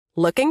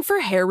Looking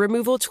for hair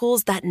removal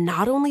tools that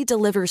not only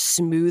deliver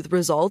smooth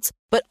results,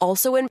 but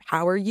also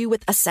empower you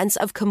with a sense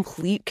of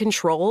complete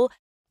control?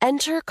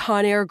 Enter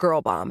Conair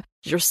Girl Bomb,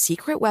 your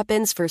secret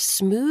weapons for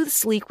smooth,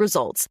 sleek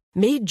results,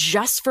 made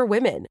just for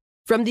women.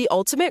 From the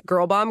ultimate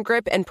Girl Bomb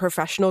grip and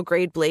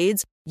professional-grade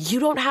blades, you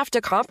don't have to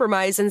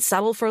compromise and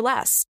settle for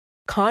less.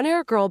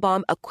 Conair Girl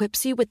Bomb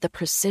equips you with the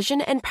precision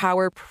and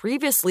power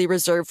previously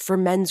reserved for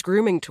men's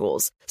grooming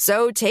tools.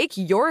 So take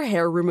your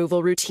hair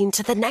removal routine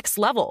to the next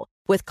level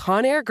with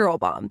Conair Girl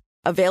Bomb.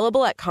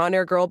 Available at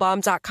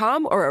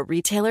ConairGirlBomb.com or a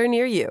retailer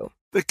near you.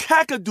 The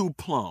Kakadu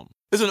plum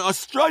is an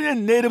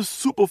Australian native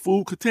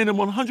superfood containing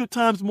 100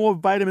 times more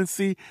vitamin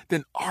C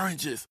than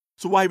oranges.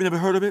 So why have you never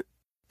heard of it?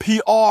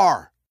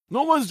 PR.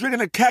 No one's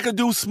drinking a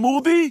Kakadu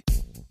smoothie?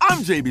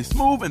 I'm JB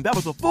Smoove, and that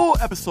was a full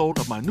episode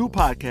of my new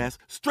podcast,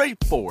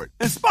 Straightforward,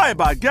 inspired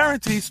by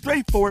guaranteed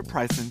straightforward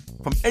pricing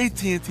from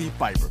AT&T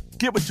Fiber.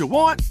 Get what you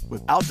want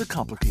without the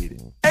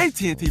complicated.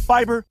 AT&T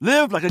Fiber,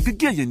 live like a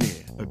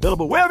gigillionaire.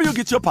 Available wherever you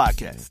get your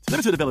podcasts.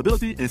 Limited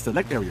availability in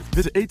select areas.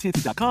 Visit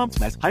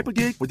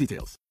AT&T.com/hypergig for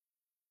details.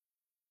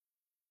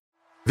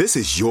 This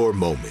is your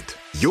moment,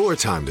 your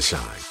time to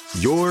shine,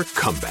 your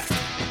comeback.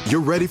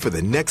 You're ready for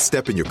the next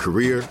step in your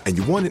career, and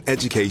you want an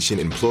education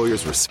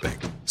employers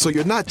respect. So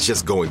you're not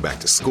just going back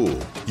to school,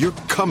 you're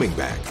coming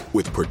back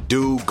with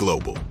Purdue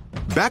Global.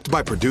 Backed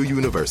by Purdue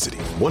University,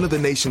 one of the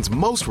nation's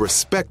most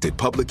respected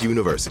public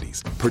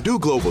universities, Purdue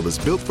Global is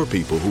built for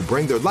people who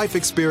bring their life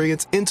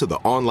experience into the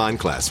online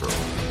classroom.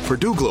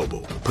 Purdue Global,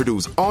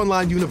 Purdue's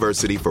online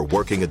university for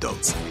working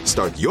adults.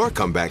 Start your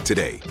comeback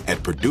today at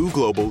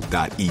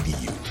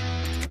purdueglobal.edu.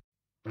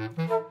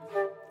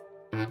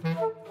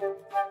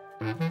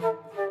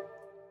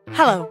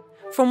 Hello.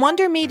 From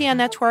Wonder Media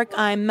Network,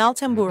 I'm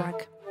Meltem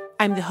Burak.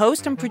 I'm the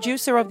host and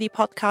producer of the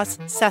podcast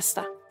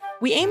Sesta.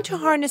 We aim to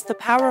harness the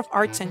power of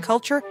arts and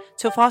culture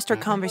to foster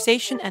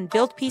conversation and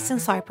build peace in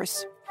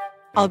Cyprus.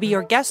 I'll be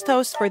your guest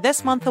host for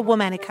this month of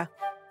Womanica.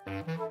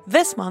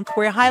 This month,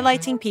 we're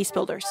highlighting peace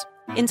builders.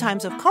 In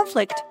times of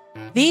conflict,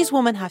 these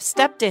women have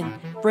stepped in,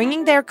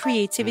 bringing their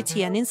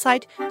creativity and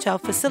insight to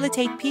help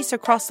facilitate peace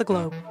across the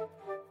globe.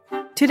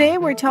 Today,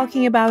 we're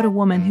talking about a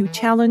woman who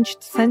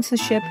challenged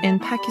censorship in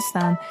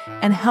Pakistan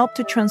and helped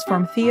to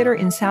transform theater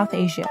in South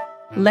Asia.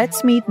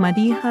 Let's meet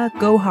Madiha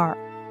Gohar.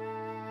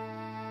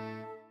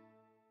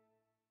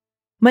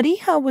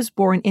 Madiha was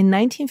born in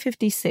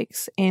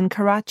 1956 in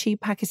Karachi,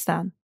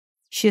 Pakistan.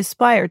 She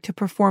aspired to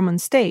perform on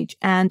stage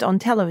and on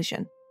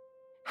television.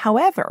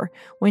 However,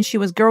 when she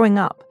was growing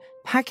up,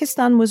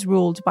 Pakistan was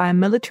ruled by a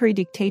military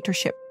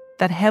dictatorship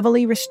that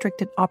heavily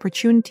restricted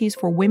opportunities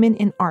for women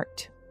in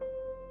art.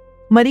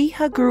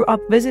 Madiha grew up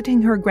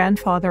visiting her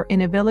grandfather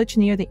in a village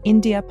near the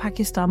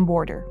India-Pakistan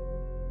border.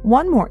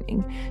 One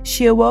morning,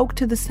 she awoke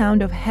to the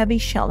sound of heavy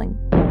shelling,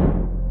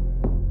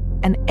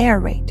 an air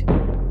raid.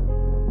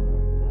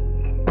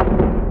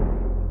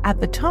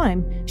 At the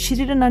time, she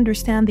didn't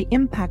understand the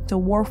impact of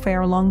warfare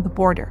along the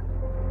border.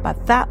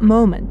 But that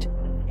moment,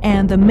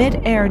 and the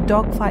mid-air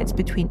dogfights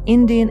between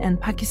Indian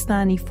and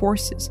Pakistani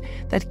forces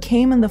that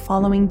came in the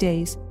following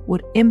days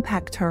would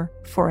impact her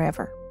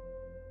forever.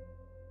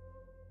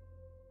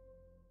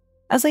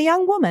 As a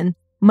young woman,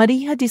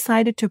 Madiha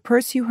decided to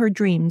pursue her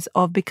dreams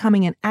of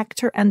becoming an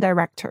actor and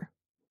director.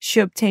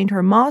 She obtained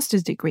her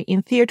master's degree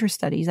in theater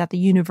studies at the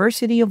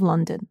University of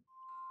London.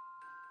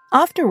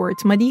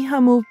 Afterwards,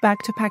 Madiha moved back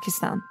to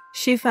Pakistan.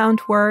 She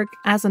found work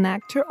as an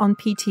actor on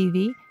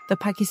PTV, the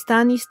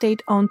Pakistani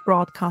state-owned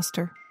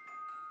broadcaster.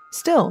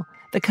 Still,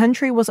 the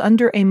country was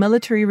under a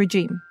military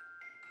regime.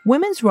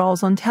 Women's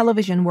roles on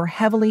television were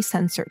heavily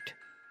censored.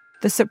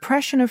 The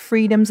suppression of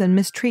freedoms and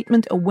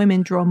mistreatment of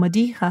women drove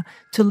Madiha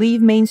to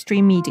leave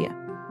mainstream media.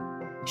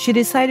 She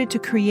decided to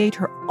create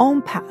her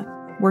own path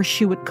where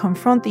she would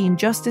confront the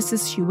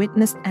injustices she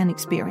witnessed and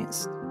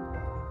experienced.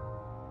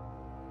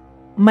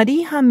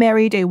 Madiha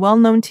married a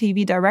well-known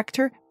TV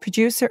director,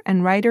 producer,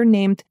 and writer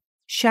named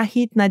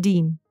Shahid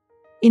Nadeem.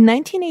 In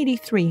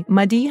 1983,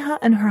 Madiha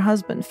and her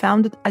husband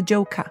founded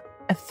Ajoka,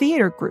 a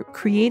theater group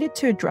created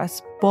to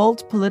address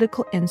bold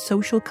political and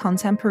social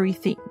contemporary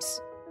themes.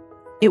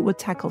 It would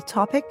tackle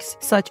topics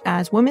such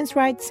as women's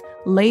rights,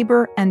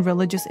 labor, and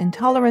religious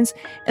intolerance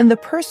in the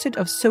pursuit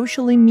of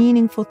socially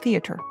meaningful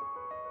theater.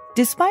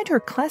 Despite her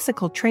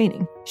classical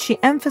training, she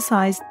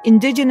emphasized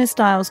indigenous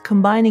styles,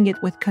 combining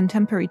it with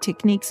contemporary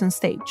techniques on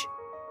stage.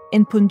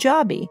 In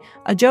Punjabi,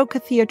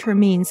 Ajoka theater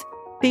means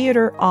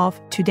theater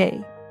of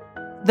today.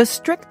 The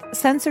strict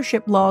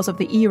censorship laws of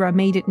the era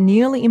made it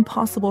nearly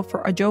impossible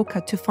for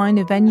Ajoka to find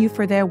a venue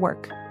for their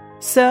work.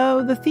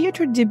 So the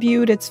theater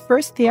debuted its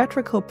first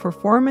theatrical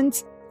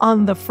performance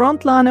on the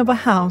front lawn of a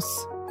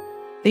house.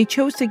 They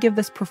chose to give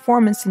this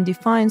performance in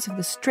defiance of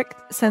the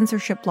strict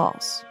censorship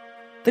laws.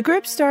 The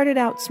group started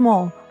out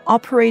small,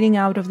 operating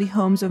out of the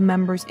homes of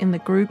members in the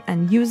group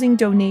and using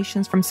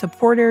donations from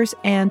supporters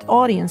and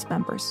audience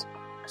members.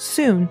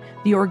 Soon,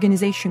 the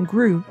organization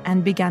grew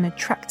and began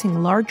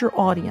attracting larger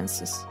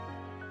audiences.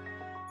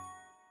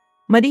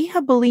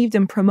 Madiha believed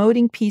in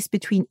promoting peace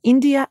between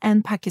India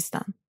and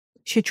Pakistan.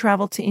 She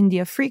traveled to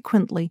India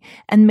frequently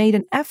and made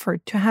an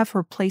effort to have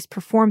her plays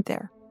performed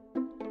there.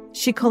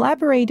 She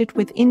collaborated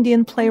with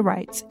Indian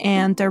playwrights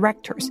and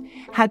directors,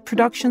 had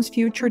productions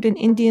featured in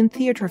Indian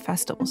theatre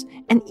festivals,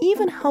 and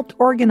even helped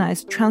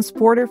organize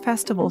transporter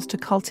festivals to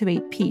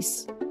cultivate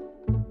peace.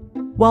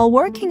 While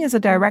working as a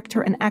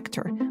director and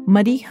actor,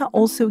 Madiha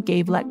also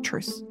gave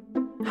lectures.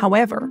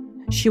 However,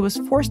 she was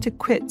forced to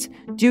quit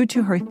due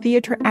to her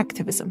theatre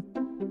activism.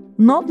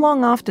 Not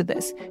long after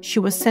this, she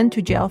was sent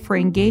to jail for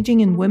engaging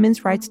in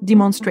women's rights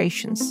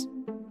demonstrations.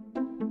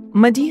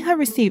 Madiha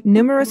received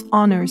numerous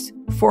honors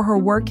for her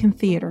work in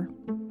theatre.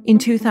 In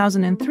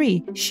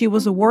 2003, she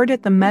was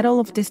awarded the Medal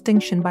of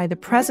Distinction by the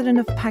President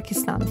of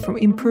Pakistan for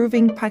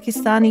improving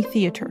Pakistani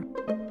theatre.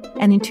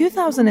 And in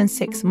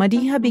 2006,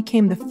 Madiha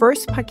became the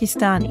first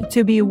Pakistani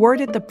to be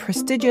awarded the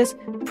prestigious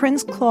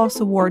Prince Claus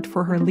Award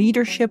for her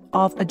leadership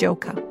of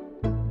Ajoka.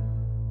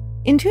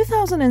 In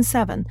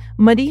 2007,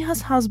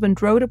 Madiha's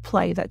husband wrote a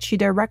play that she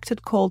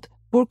directed called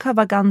Burqa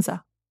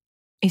Vaganza.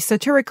 A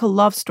satirical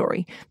love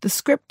story, the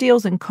script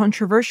deals in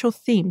controversial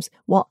themes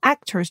while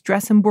actors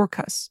dress in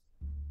burqas.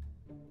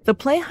 The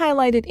play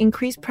highlighted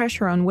increased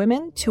pressure on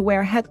women to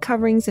wear head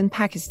coverings in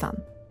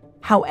Pakistan.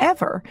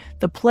 However,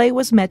 the play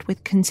was met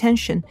with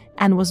contention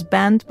and was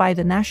banned by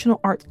the National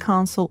Art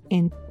Council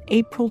in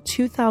April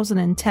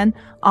 2010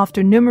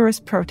 after numerous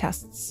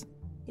protests.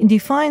 In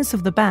defiance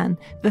of the ban,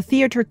 the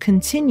theatre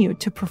continued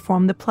to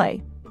perform the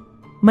play.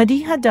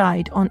 Madiha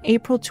died on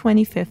April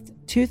 25,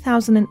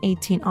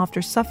 2018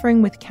 after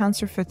suffering with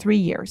cancer for 3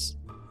 years.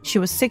 She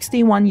was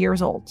 61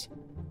 years old.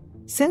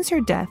 Since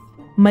her death,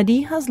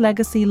 Madiha's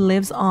legacy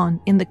lives on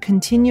in the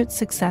continued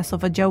success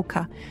of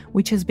Ajoka,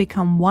 which has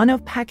become one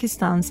of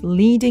Pakistan's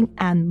leading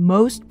and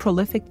most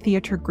prolific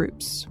theatre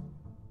groups.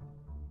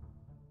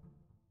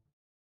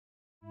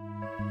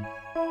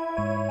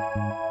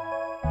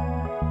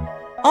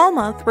 All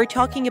month, we're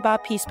talking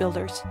about Peace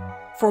Builders.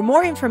 For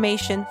more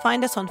information,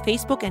 find us on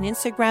Facebook and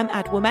Instagram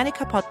at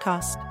Womanica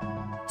Podcast.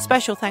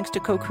 Special thanks to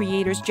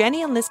co-creators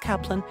Jenny and Liz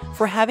Kaplan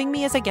for having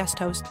me as a guest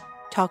host.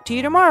 Talk to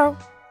you tomorrow.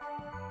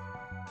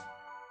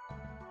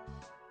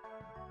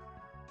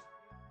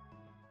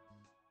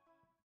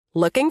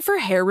 Looking for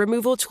hair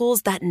removal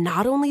tools that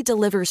not only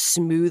deliver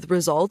smooth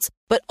results,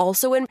 but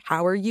also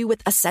empower you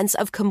with a sense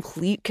of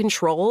complete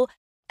control?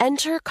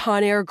 Enter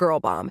Conair Girl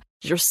Bomb,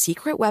 your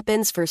secret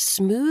weapons for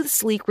smooth,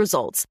 sleek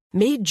results,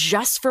 made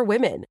just for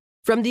women.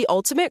 From the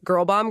ultimate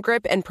Girl Bomb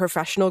grip and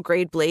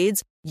professional-grade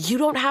blades, you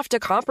don't have to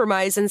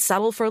compromise and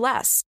settle for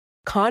less.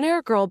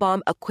 Conair Girl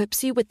Bomb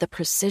equips you with the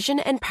precision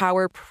and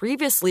power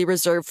previously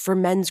reserved for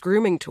men's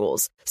grooming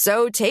tools.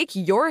 So take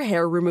your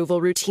hair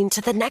removal routine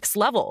to the next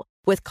level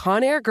with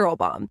Conair Girl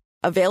Bomb.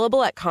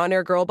 Available at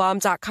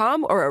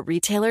ConairGirlBomb.com or a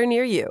retailer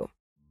near you.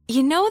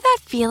 You know that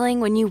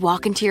feeling when you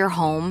walk into your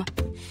home,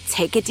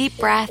 take a deep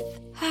breath,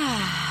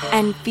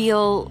 and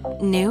feel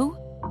new?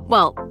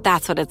 Well,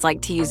 that's what it's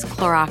like to use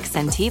Clorox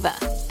Scentiva.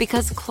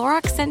 Because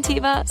Clorox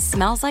Scentiva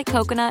smells like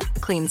coconut,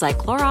 cleans like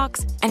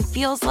Clorox, and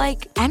feels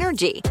like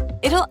energy.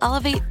 It'll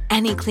elevate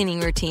any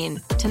cleaning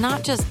routine to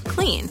not just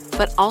clean,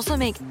 but also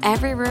make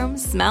every room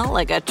smell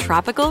like a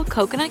tropical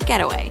coconut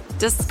getaway.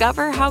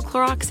 Discover how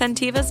Clorox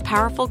Scentiva's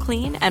powerful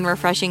clean and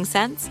refreshing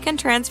scents can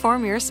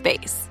transform your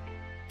space.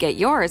 Get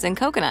yours in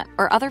coconut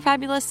or other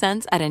fabulous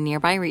scents at a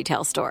nearby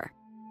retail store.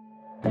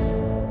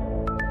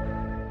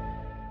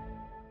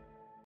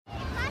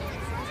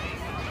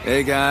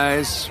 Hey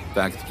guys,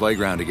 back at the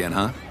playground again,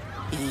 huh?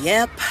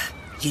 Yep.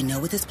 You know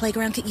what this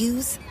playground could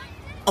use?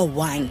 A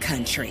wine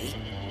country.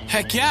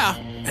 Heck yeah,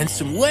 and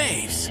some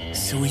waves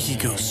so we could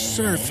go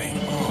surfing.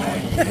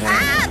 Oh, yeah.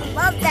 I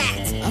love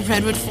that. A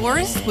redwood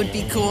forest would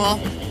be cool.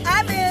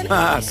 I'm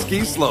in.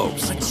 Ski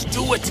slopes. Let's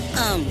do it.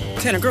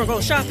 Can a girl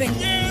go shopping?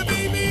 Yeah,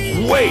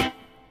 baby. Wait!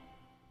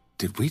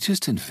 Did we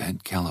just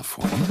invent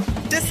California?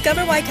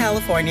 Discover why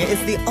California is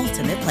the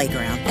ultimate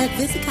playground at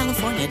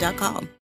visitcalifornia.com.